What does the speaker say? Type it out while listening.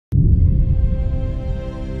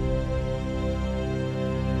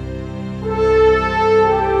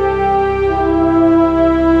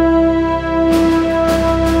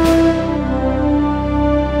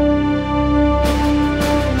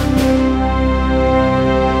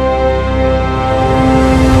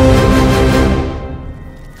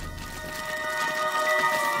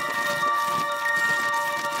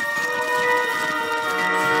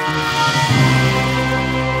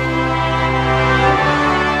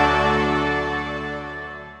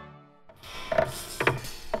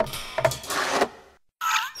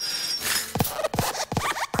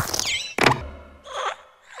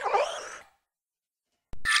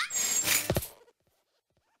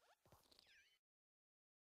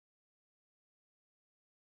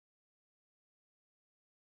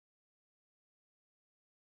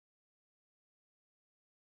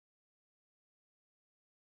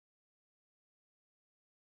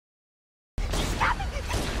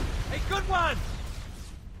one!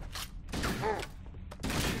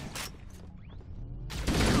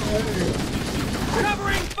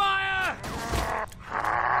 Covering fire!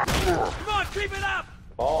 Come on, keep it up!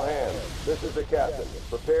 All hands, this is the captain.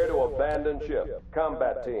 Prepare to abandon ship.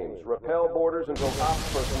 Combat teams, repel boarders until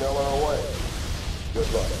ops personnel are away.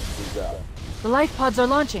 Good luck. He's out. The life pods are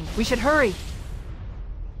launching. We should hurry.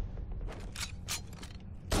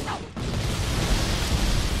 The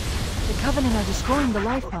Covenant are destroying the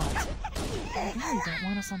life pods. They really don't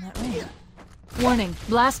want us on that ramp. Warning,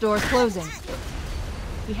 blast doors closing.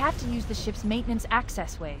 We have to use the ship's maintenance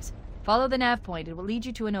access ways. Follow the nav point. It will lead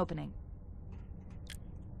you to an opening.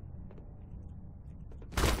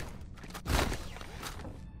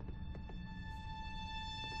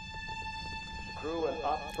 Crew and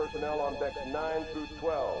ops personnel on decks 9 through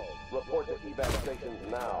 12. Report to evac stations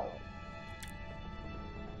now.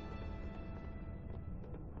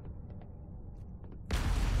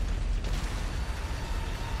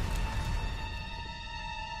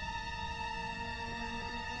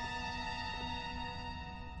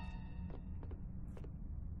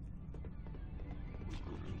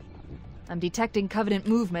 I'm detecting Covenant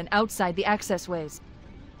movement outside the access ways.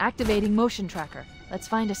 Activating motion tracker. Let's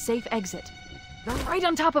find a safe exit. They're right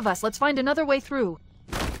on top of us. Let's find another way through.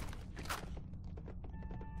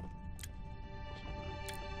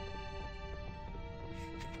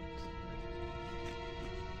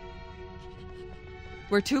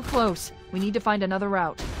 We're too close. We need to find another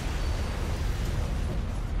route.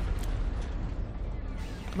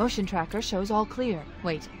 Motion tracker shows all clear.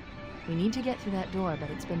 Wait. We need to get through that door, but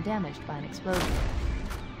it's been damaged by an explosion.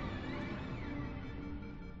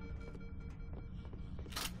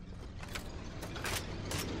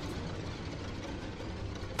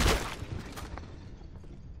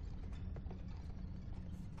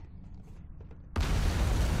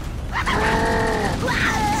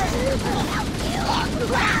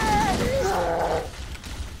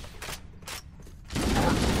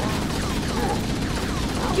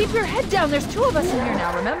 Keep your head down. There's two of us in here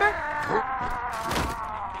now, remember?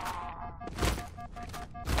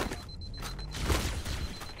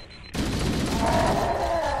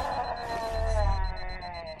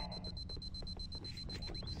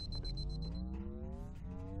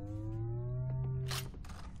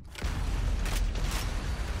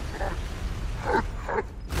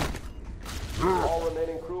 All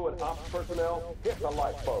remaining crew and ops personnel, hit the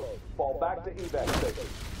lifeboat. Fall back to evac station.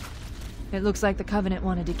 It looks like the Covenant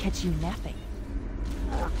wanted to catch you napping.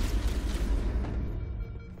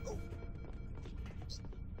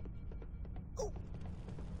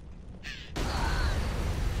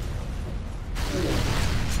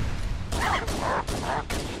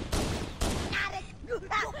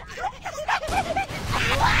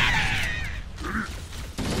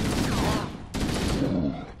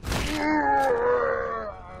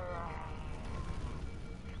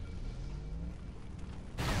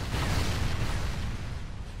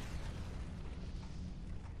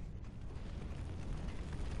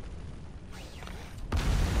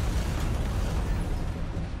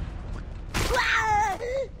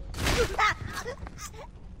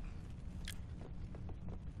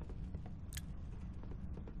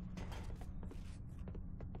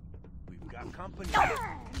 We've got company.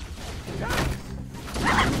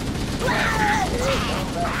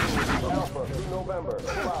 Alpha through November.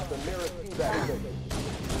 Pull out the nearest evac station.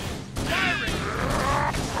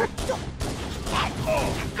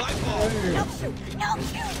 No shoot! No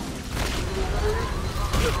shoot!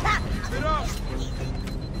 Get up!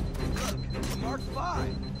 Look, Mark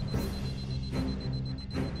 5.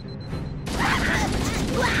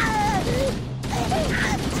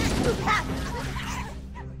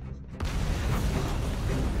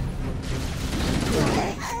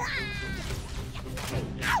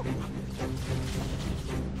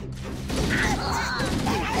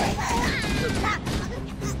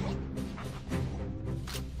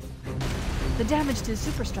 The damage to the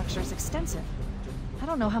superstructure is extensive. I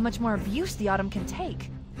don't know how much more abuse the Autumn can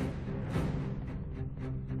take.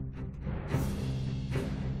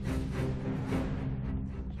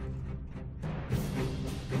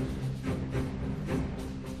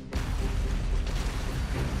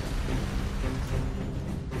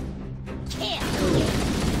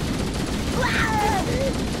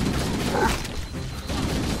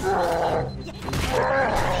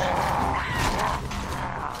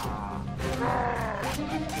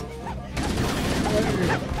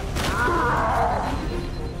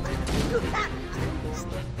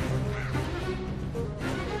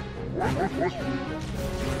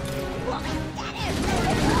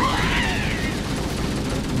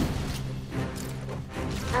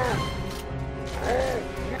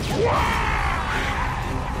 Yeah!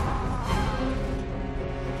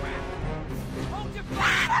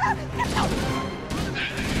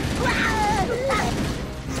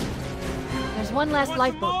 one last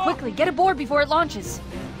lifeboat. Quickly, get aboard before it launches.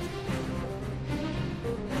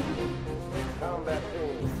 Combat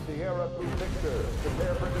team, Sierra to Victor.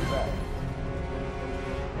 Prepare for dispatch.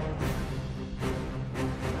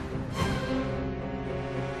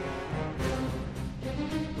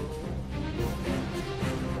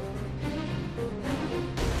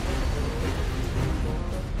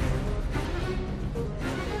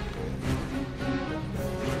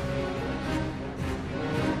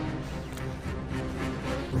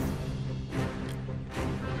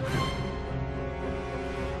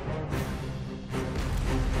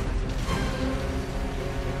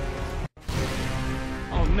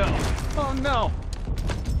 Oh no!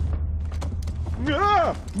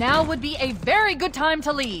 Now would be a very good time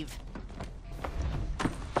to leave.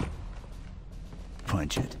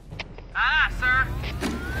 Punch it. Aye, sir.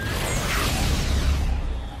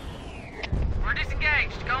 We're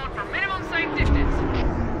disengaged, going for minimum safe distance.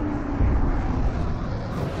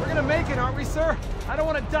 We're gonna make it, aren't we, sir? I don't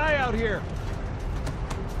want to die out here.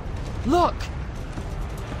 Look!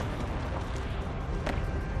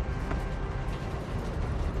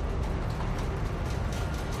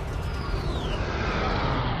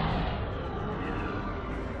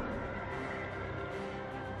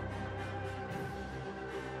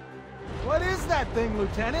 What is that thing,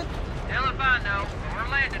 Lieutenant? Hell if I know, but we're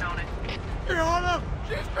landing on it. The Autumn!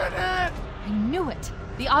 She's been hit! I knew it.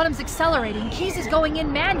 The Autumn's accelerating. Keys is going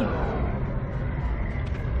in manual.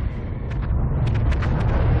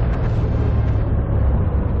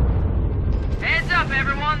 Heads up,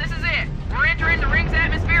 everyone, this is it. We're entering the ring's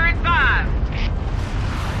atmosphere in 5.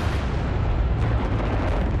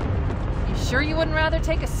 You sure you wouldn't rather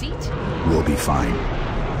take a seat? We'll be fine.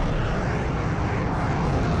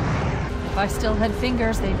 If I still had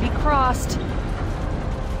fingers, they'd be crossed.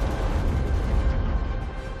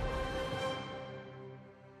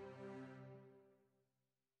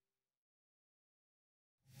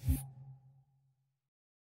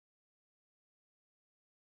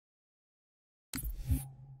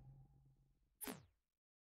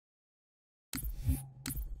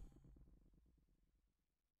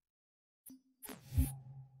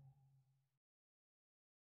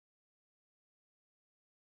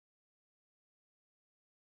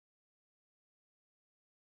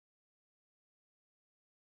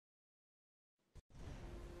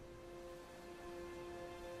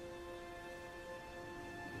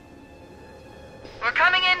 We're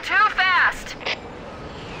coming in too fast!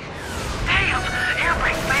 Damn! Air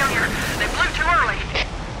brake failure! They blew too early!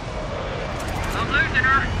 I'm losing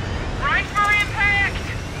her! Brace for impact!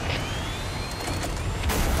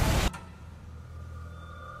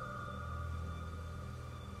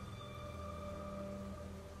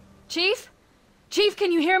 Chief? Chief,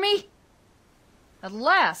 can you hear me? At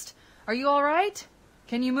last! Are you all right?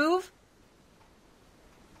 Can you move?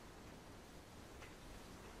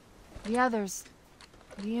 Yeah, there's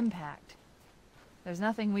the impact. There's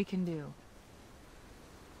nothing we can do.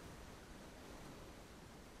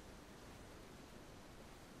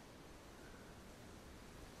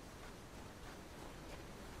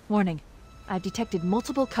 Warning. I've detected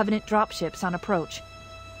multiple Covenant dropships on approach.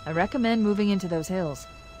 I recommend moving into those hills.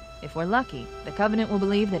 If we're lucky, the Covenant will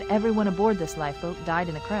believe that everyone aboard this lifeboat died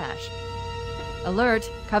in the crash. Alert!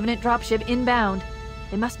 Covenant dropship inbound.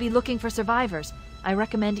 They must be looking for survivors. I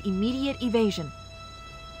recommend immediate evasion.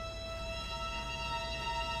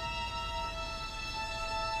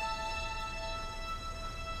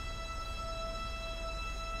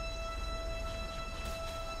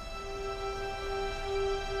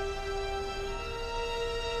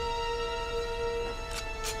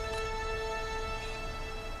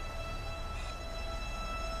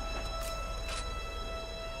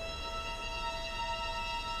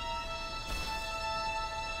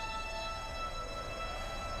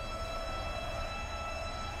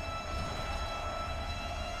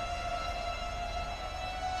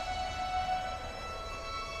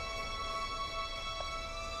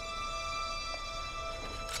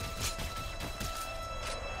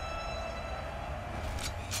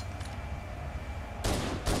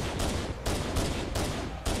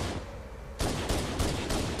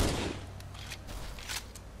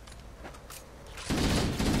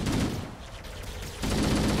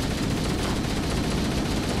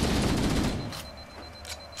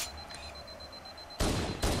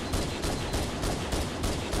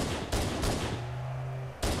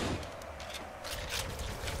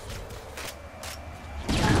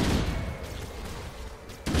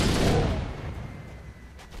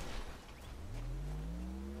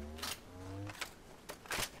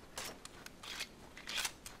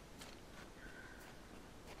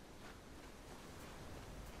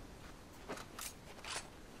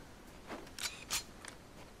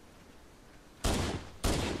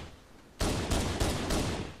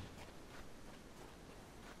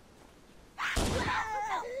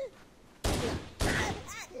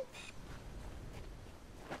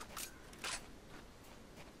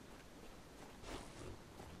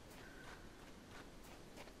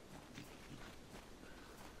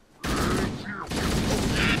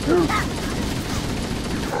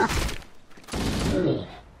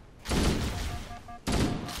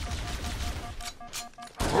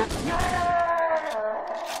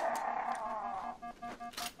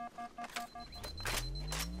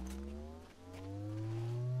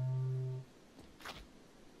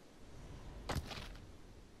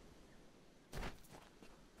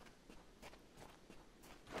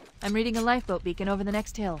 I'm reading a lifeboat beacon over the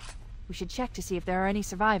next hill. We should check to see if there are any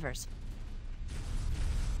survivors.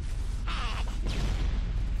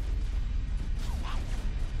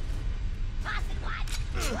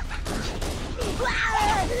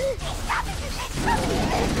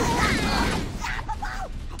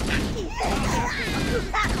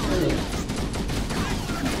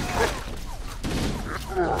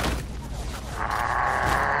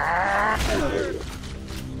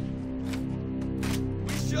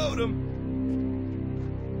 We showed him.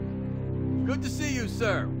 Good to see you,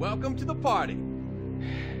 sir. Welcome to the party.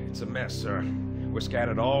 It's a mess, sir. We're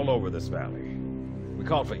scattered all over this valley. We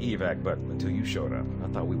called for evac, but until you showed up, I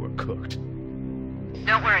thought we were cooked.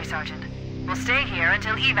 Don't worry, Sergeant. We'll stay here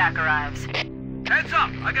until evac arrives. Heads up!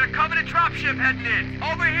 I got a Covenant dropship heading in.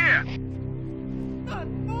 Over here! Not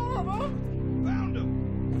all of them. Found him!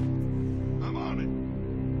 I'm on it!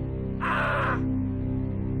 Ah!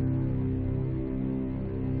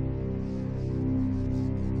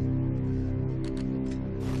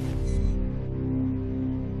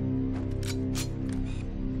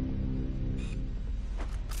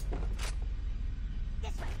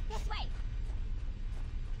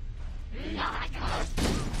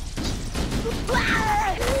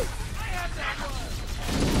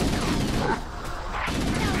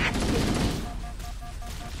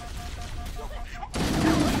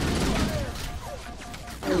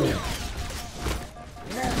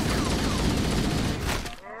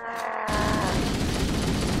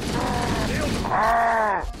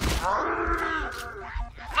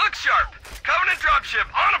 Look sharp! Covenant dropship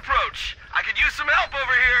on approach! I could use some help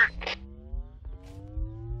over here!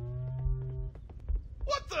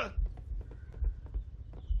 What the?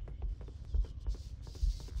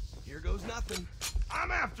 Here goes nothing.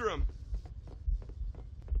 I'm after him.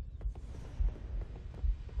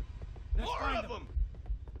 More of them.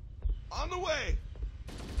 On the way.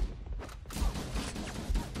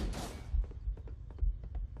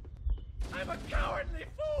 I'm a cowardly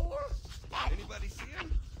fool. Anybody see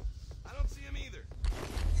him? I don't see him either.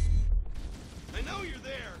 I know you're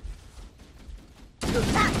there.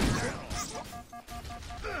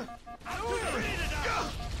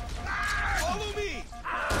 Follow me!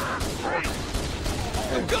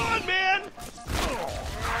 I'm gone, man!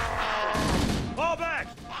 Fall back!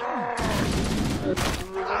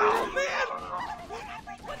 Oh, man!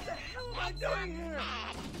 What the hell am I doing here?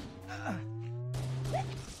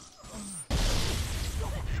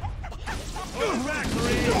 Move back,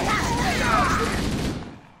 Marine!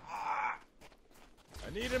 I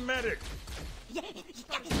need a medic.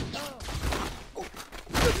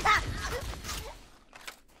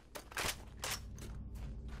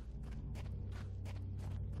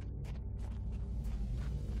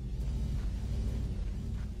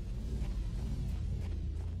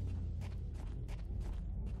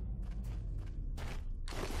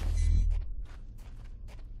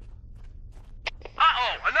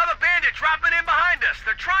 Uh-oh! Another bandit dropping in behind us!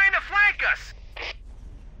 They're trying to flank us!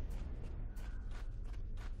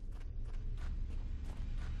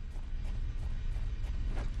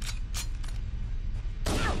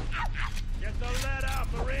 Get the lead out,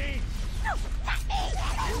 Marine!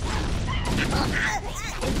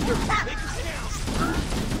 Make it count!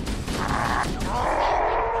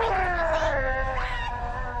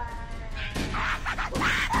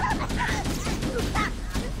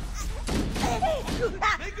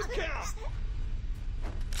 Make him count!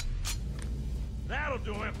 That'll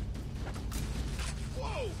do him!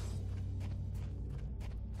 Whoa!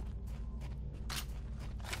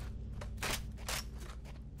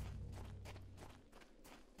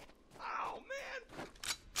 Oh, man!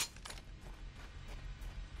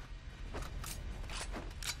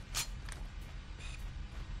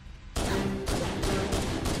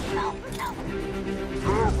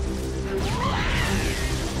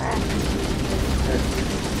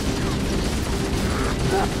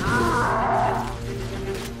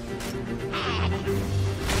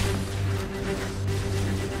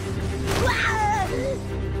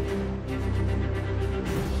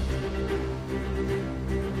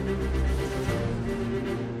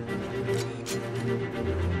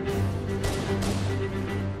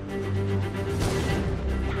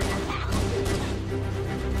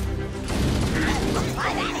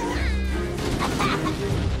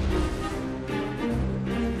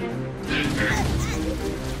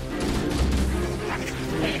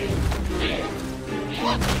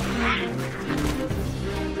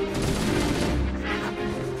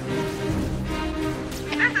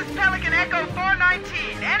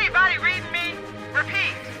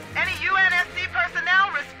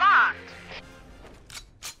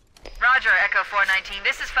 19.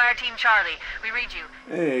 This is Fire Team Charlie. We read you.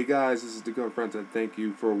 Hey guys, this is Dakota Frandsen. Thank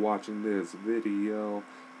you for watching this video.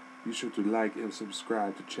 Be sure to like and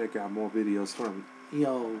subscribe to check out more videos from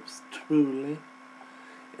yours truly.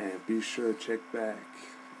 And be sure to check back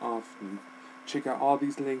often. Check out all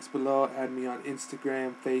these links below. Add me on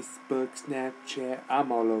Instagram, Facebook, Snapchat.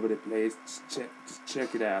 I'm all over the place. Just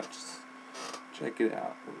check it out. Just check it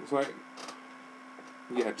out. It's like,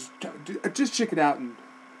 yeah, just check it out and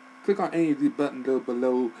click on any of the buttons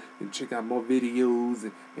below and check out more videos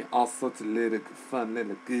and all sorts of little fun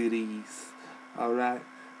little goodies. Alright?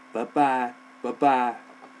 Bye-bye. Bye-bye.